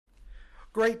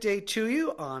Great day to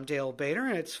you. I'm Dale Bader,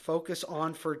 and it's Focus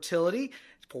on Fertility.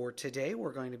 For today,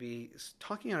 we're going to be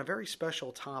talking on a very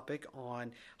special topic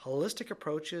on holistic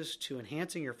approaches to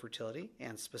enhancing your fertility,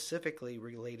 and specifically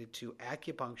related to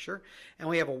acupuncture. And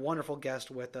we have a wonderful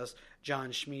guest with us,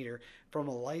 John Schmieder, from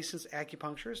a licensed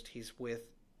acupuncturist. He's with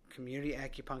Community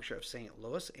Acupuncture of St.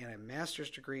 Louis and a master's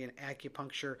degree in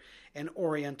acupuncture and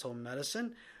oriental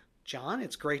medicine. John,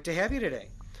 it's great to have you today.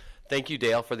 Thank you,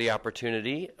 Dale, for the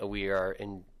opportunity. We're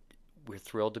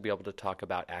thrilled to be able to talk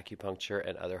about acupuncture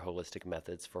and other holistic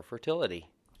methods for fertility.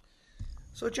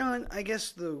 So, John, I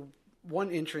guess the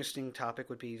one interesting topic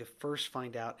would be to first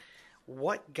find out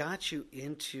what got you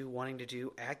into wanting to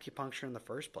do acupuncture in the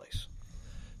first place.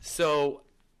 So,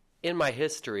 in my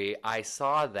history, I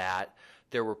saw that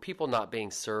there were people not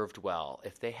being served well.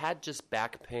 If they had just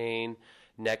back pain,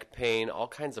 neck pain, all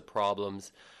kinds of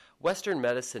problems, Western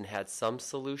medicine had some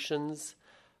solutions,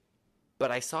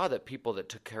 but I saw that people that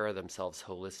took care of themselves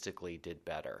holistically did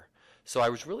better. So I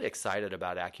was really excited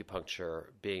about acupuncture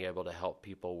being able to help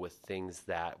people with things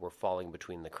that were falling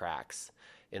between the cracks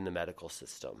in the medical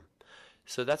system.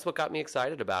 So that's what got me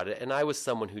excited about it. And I was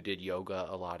someone who did yoga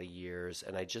a lot of years,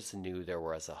 and I just knew there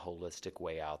was a holistic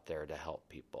way out there to help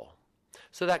people.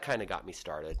 So that kind of got me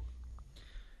started.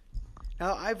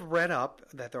 Now, I've read up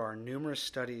that there are numerous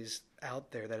studies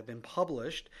out there that have been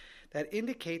published that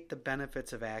indicate the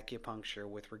benefits of acupuncture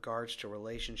with regards to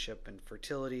relationship and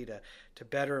fertility, to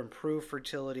better improve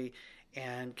fertility.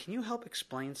 And can you help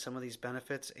explain some of these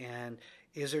benefits? And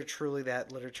is there truly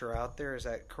that literature out there? Is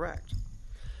that correct?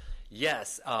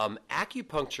 Yes.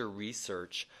 Acupuncture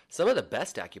research, some of the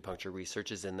best acupuncture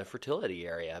research is in the fertility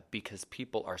area because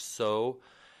people are so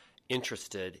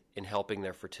interested in helping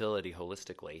their fertility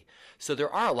holistically. So there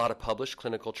are a lot of published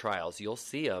clinical trials. You'll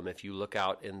see them if you look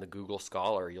out in the Google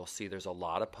Scholar. You'll see there's a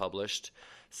lot of published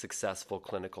successful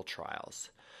clinical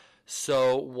trials.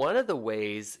 So one of the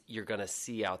ways you're going to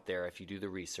see out there if you do the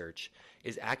research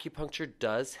is acupuncture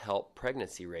does help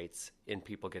pregnancy rates in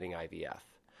people getting IVF.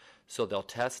 So they'll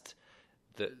test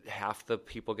half the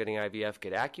people getting IVF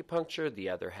get acupuncture, the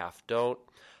other half don't.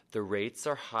 The rates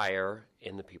are higher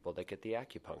in the people that get the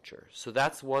acupuncture. So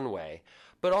that's one way.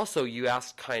 But also you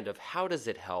asked kind of how does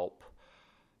it help?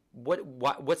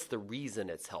 What's the reason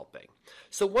it's helping?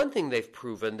 So one thing they've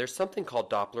proven, there's something called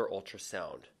Doppler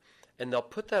ultrasound. And they'll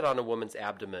put that on a woman's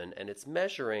abdomen and it's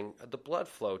measuring the blood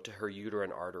flow to her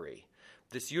uterine artery.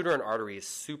 This uterine artery is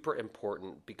super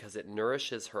important because it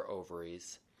nourishes her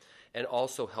ovaries and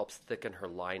also helps thicken her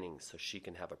lining so she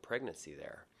can have a pregnancy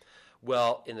there.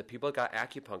 Well, in the people that got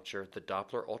acupuncture, the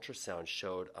Doppler ultrasound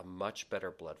showed a much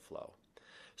better blood flow.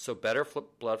 So better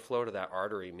blood flow to that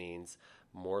artery means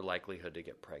more likelihood to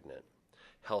get pregnant.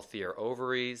 Healthier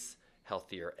ovaries,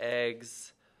 healthier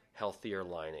eggs, healthier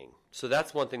lining. So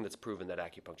that's one thing that's proven that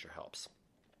acupuncture helps.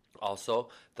 Also,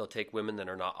 they'll take women that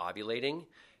are not ovulating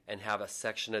and have a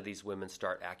section of these women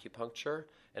start acupuncture,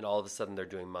 and all of a sudden they're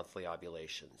doing monthly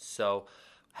ovulations. So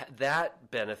that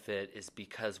benefit is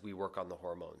because we work on the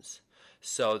hormones.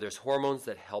 So there's hormones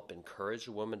that help encourage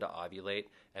a woman to ovulate,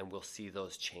 and we'll see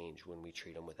those change when we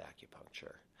treat them with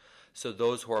acupuncture. So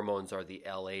those hormones are the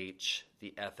LH,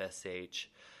 the FSH.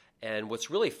 And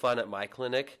what's really fun at my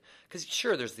clinic, because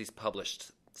sure, there's these published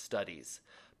studies,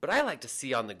 but I like to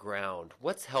see on the ground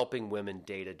what's helping women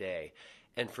day to day.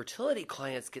 And fertility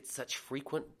clients get such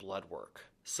frequent blood work.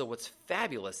 So what's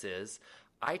fabulous is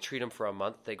I treat them for a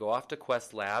month. They go off to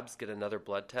Quest Labs, get another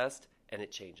blood test, and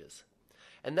it changes.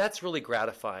 And that's really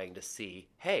gratifying to see,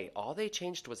 hey, all they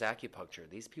changed was acupuncture.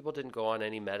 These people didn't go on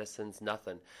any medicines,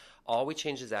 nothing. All we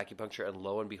changed is acupuncture, and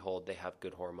lo and behold, they have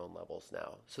good hormone levels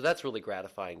now. So that's really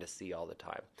gratifying to see all the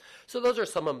time. So those are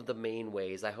some of the main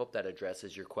ways. I hope that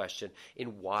addresses your question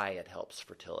in why it helps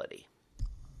fertility.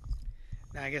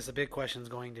 Now, I guess the big question is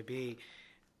going to be,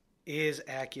 is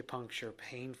acupuncture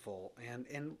painful? And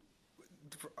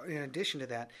in addition to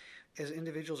that, as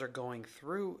individuals are going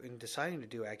through and deciding to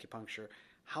do acupuncture,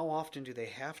 how often do they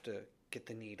have to get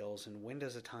the needles, and when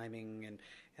does the timing,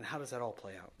 and how does that all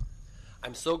play out?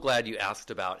 I'm so glad you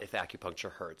asked about if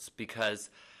acupuncture hurts, because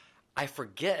I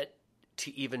forget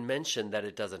to even mention that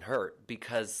it doesn't hurt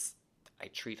because I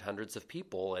treat hundreds of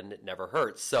people and it never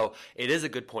hurts. So it is a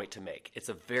good point to make. It's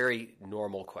a very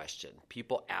normal question.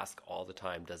 People ask all the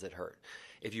time, does it hurt?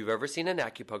 If you've ever seen an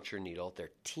acupuncture needle,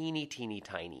 they're teeny, teeny,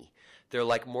 tiny. They're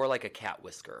more like a cat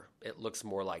whisker. It looks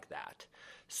more like that.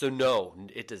 So no,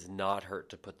 it does not hurt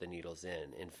to put the needles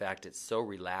in. In fact, it's so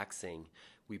relaxing.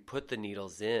 We put the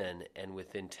needles in, and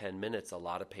within 10 minutes, a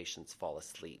lot of patients fall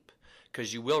asleep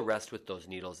because you will rest with those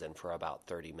needles in for about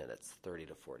 30 minutes, 30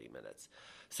 to 40 minutes.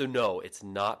 So no, it's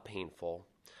not painful.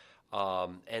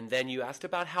 And then you asked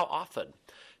about how often.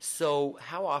 So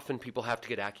how often people have to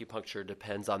get acupuncture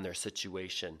depends on their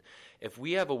situation. If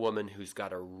we have a woman who's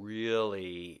got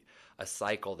a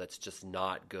cycle that's just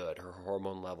not good, her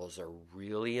hormone levels are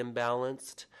really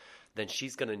imbalanced, then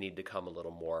she's going to need to come a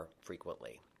little more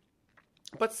frequently.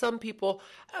 But some people,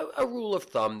 a rule of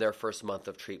thumb, their first month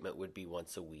of treatment would be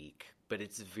once a week. But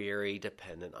it's very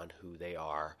dependent on who they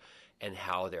are and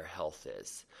how their health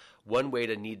is. One way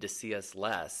to need to see us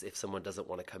less, if someone doesn't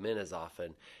want to come in as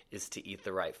often, is to eat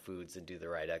the right foods and do the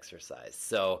right exercise.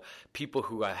 So people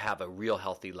who have a real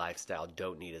healthy lifestyle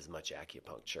don't need as much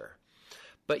acupuncture.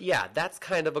 But yeah, that's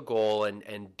kind of a goal,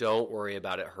 and don't worry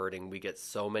about it hurting. We get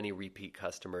so many repeat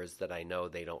customers that I know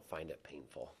they don't find it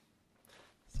painful.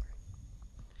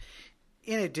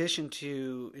 In addition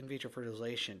to in vitro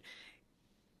fertilization,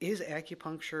 is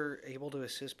acupuncture able to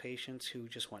assist patients who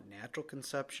just want natural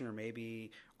conception or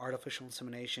maybe artificial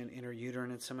insemination,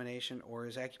 intrauterine insemination, or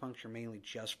is acupuncture mainly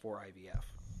just for IVF?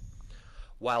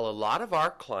 While a lot of our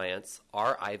clients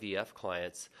are IVF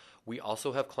clients, we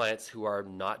also have clients who are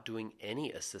not doing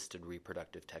any assisted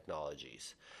reproductive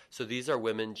technologies. So these are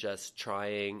women just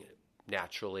trying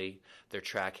naturally. They're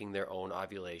tracking their own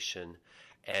ovulation,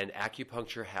 and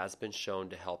acupuncture has been shown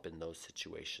to help in those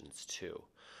situations too.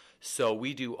 So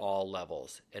we do all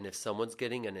levels, and if someone's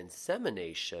getting an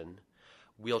insemination,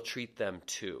 we'll treat them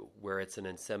too, where it's an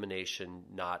insemination,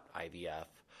 not IVF.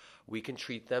 We can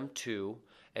treat them too,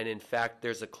 and in fact,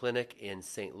 there's a clinic in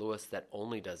St. Louis that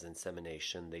only does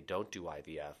insemination. They don't do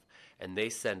IVF, and they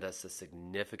send us a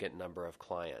significant number of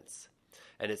clients.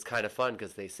 And it's kind of fun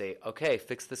because they say, okay,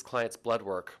 fix this client's blood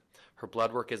work. Her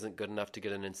blood work isn't good enough to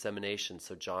get an insemination,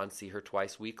 so John, see her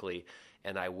twice weekly,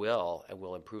 and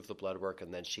we'll improve the blood work,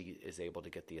 and then she is able to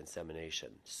get the insemination.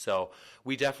 So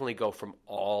we definitely go from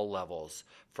all levels,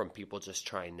 from people just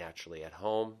trying naturally at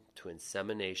home to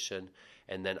insemination,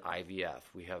 and then IVF.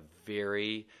 We have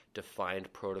very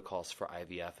defined protocols for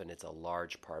IVF, and it's a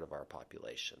large part of our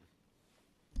population.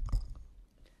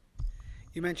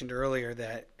 You mentioned earlier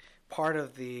that part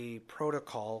of the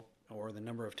protocol or the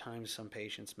number of times some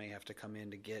patients may have to come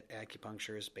in to get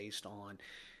acupuncture is based on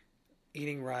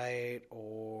eating right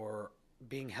or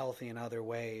being healthy in other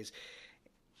ways.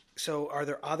 So are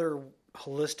there other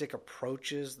holistic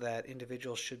approaches that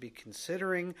individuals should be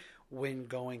considering when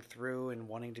going through and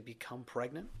wanting to become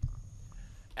pregnant?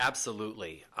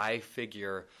 Absolutely. I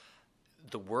figure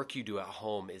the work you do at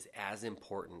home is as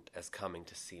important as coming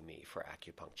to see me for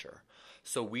acupuncture.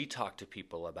 So we talk to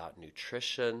people about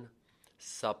nutrition,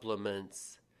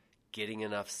 supplements, getting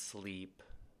enough sleep,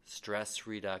 stress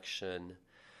reduction,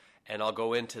 and I'll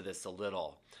go into this a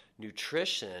little.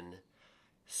 Nutrition,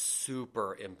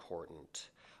 super important.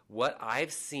 What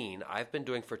I've seen, I've been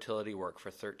doing fertility work for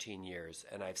 13 years,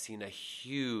 and I've seen a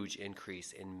huge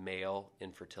increase in male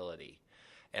infertility.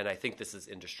 And I think this is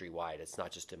industry-wide. It's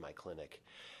not just in my clinic.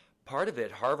 Part of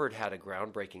it, Harvard had a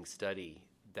groundbreaking study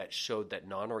that showed that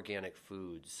non-organic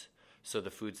foods, so the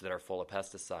foods that are full of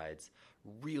pesticides,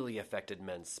 really affected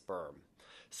men's sperm.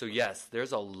 So yes,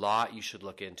 there's a lot you should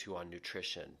look into on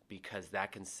nutrition because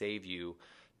that can save you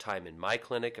time in my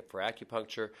clinic for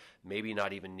acupuncture, maybe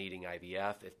not even needing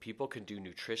IVF. If people can do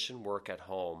nutrition work at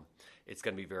home, it's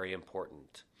going to be very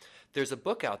important. There's a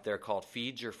book out there called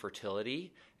Feed Your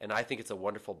Fertility, and I think it's a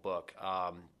wonderful book.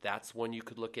 That's one you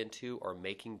could look into, or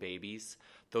Making Babies.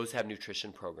 Those have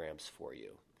nutrition programs for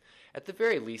you. At the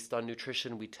very least on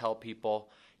nutrition, we tell people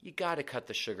you got to cut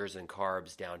the sugars and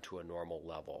carbs down to a normal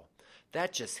level.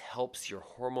 That just helps your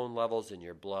hormone levels in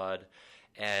your blood,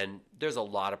 and there's a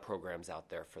lot of programs out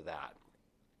there for that.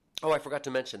 Oh, I forgot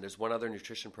to mention, there's one other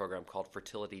nutrition program called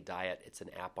Fertility Diet. It's an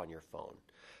app on your phone.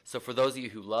 So for those of you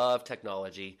who love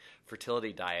technology,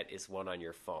 Fertility Diet is one on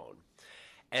your phone.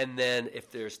 And then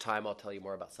if there's time, I'll tell you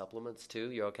more about supplements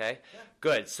too. You okay? Yeah.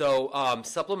 Good. So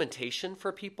supplementation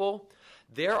for people.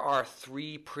 There are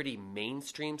 3 pretty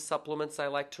mainstream supplements I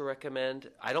like to recommend.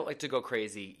 I don't like to go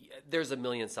crazy. There's a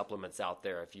million supplements out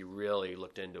there if you really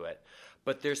looked into it.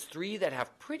 But there's 3 that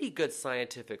have pretty good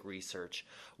scientific research.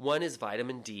 One is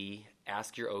vitamin D.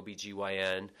 Ask your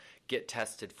OBGYN. Get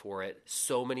tested for it.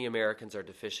 So many Americans are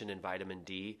deficient in vitamin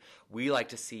D. We like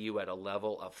to see you at a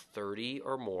level of 30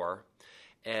 or more.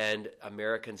 And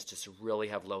Americans just really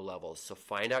have low levels. So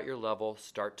find out your level,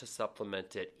 start to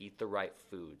supplement it, eat the right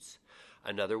foods.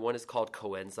 Another one is called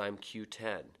coenzyme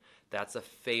Q10. That's a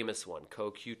famous one,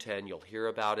 CoQ10. You'll hear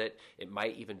about it. It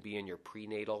might even be in your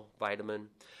prenatal vitamin.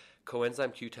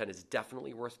 Coenzyme Q10 is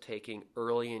definitely worth taking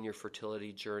early in your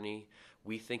fertility journey.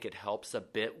 We think it helps a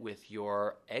bit with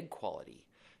your egg quality.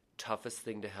 Toughest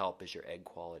thing to help is your egg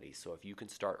quality. So if you can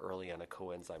start early on a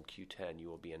coenzyme Q10, you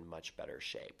will be in much better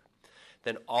shape.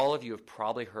 then all of you have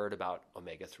probably heard about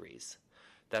omega-3s.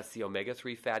 That's the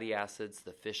omega-3 fatty acids,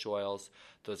 the fish oils.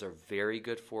 Those are very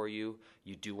good for you.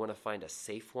 You do want to find a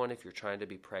safe one if you're trying to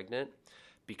be pregnant,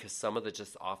 because some of the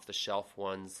just off-the-shelf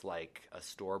ones like a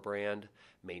store brand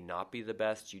may not be the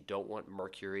best. You don't want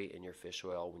mercury in your fish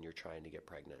oil when you're trying to get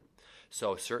pregnant.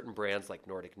 So certain brands like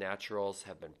Nordic Naturals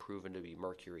have been proven to be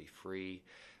mercury-free.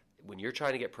 When you're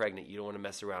trying to get pregnant, you don't want to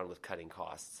mess around with cutting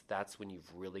costs. That's when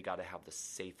you've really got to have the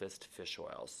safest fish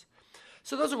oils.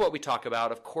 So those are what we talk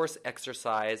about. Of course,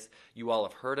 exercise. You all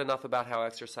have heard enough about how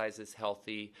exercise is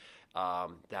healthy.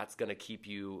 That's going to keep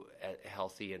you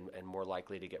healthy and more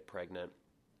likely to get pregnant.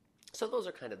 So those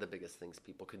are kind of the biggest things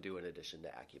people can do in addition to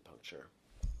acupuncture.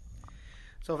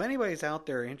 So if anybody's out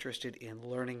there interested in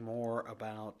learning more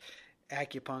about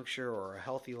acupuncture or a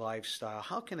healthy lifestyle,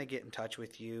 how can they get in touch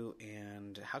with you,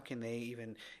 and how can they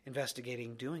even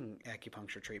investigating doing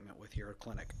acupuncture treatment with your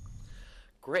clinic?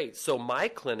 Great. So my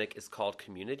clinic is called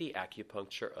Community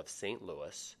Acupuncture of St.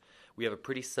 Louis. We have a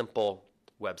pretty simple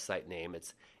website name.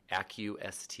 It's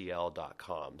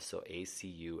acustl.com, so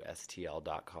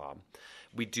acustl.com.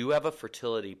 We do have a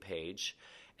fertility page,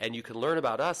 and you can learn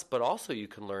about us, but also you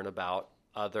can learn about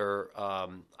other,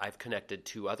 I've connected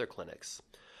to other clinics.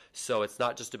 So it's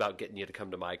not just about getting you to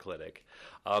come to my clinic.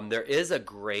 There is a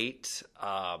great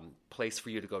place for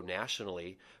you to go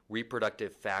nationally,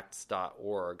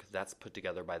 reproductivefacts.org. That's put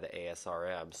together by the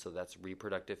ASRM, so that's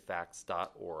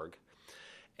reproductivefacts.org.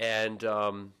 And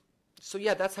so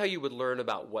yeah, that's how you would learn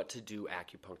about what to do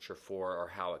acupuncture for or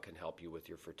how it can help you with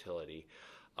your fertility.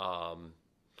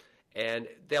 And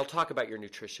they'll talk about your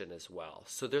nutrition as well.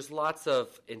 So there's lots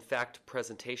of, in fact,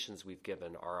 presentations we've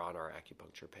given are on our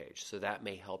acupuncture page. So that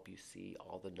may help you see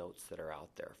all the notes that are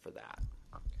out there for that.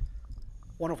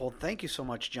 Wonderful. Thank you so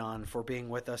much, John, for being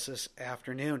with us this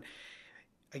afternoon.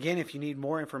 Again, if you need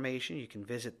more information, you can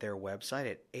visit their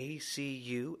website at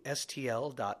acustl.com,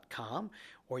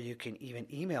 or you can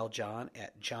even email John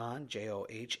at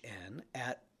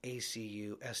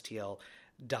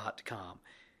john@acustl.com.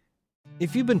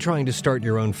 If you've been trying to start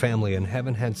your own family and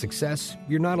haven't had success,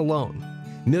 you're not alone.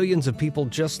 Millions of people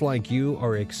just like you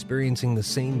are experiencing the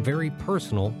same very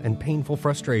personal and painful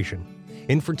frustration.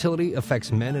 Infertility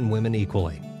affects men and women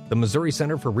equally. The Missouri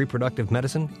Center for Reproductive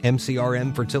Medicine,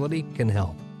 MCRM Fertility, can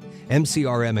help.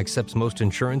 MCRM accepts most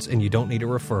insurance and you don't need a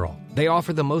referral. They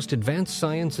offer the most advanced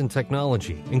science and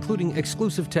technology, including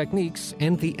exclusive techniques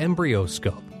and the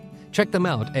EmbryoScope. Check them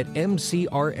out at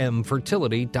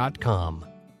mcrmfertility.com.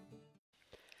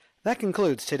 That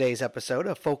concludes today's episode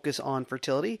of Focus on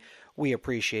Fertility. We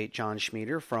appreciate John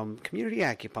Schmieder from Community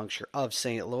Acupuncture of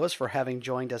St. Louis for having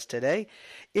joined us today.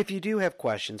 If you do have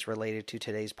questions related to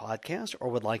today's podcast or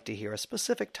would like to hear a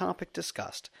specific topic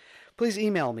discussed, please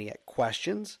email me at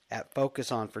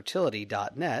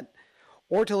questions@focusonfertility.net,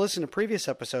 or to listen to previous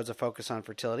episodes of Focus on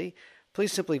Fertility,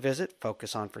 please simply visit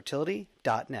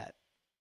focusonfertility.net.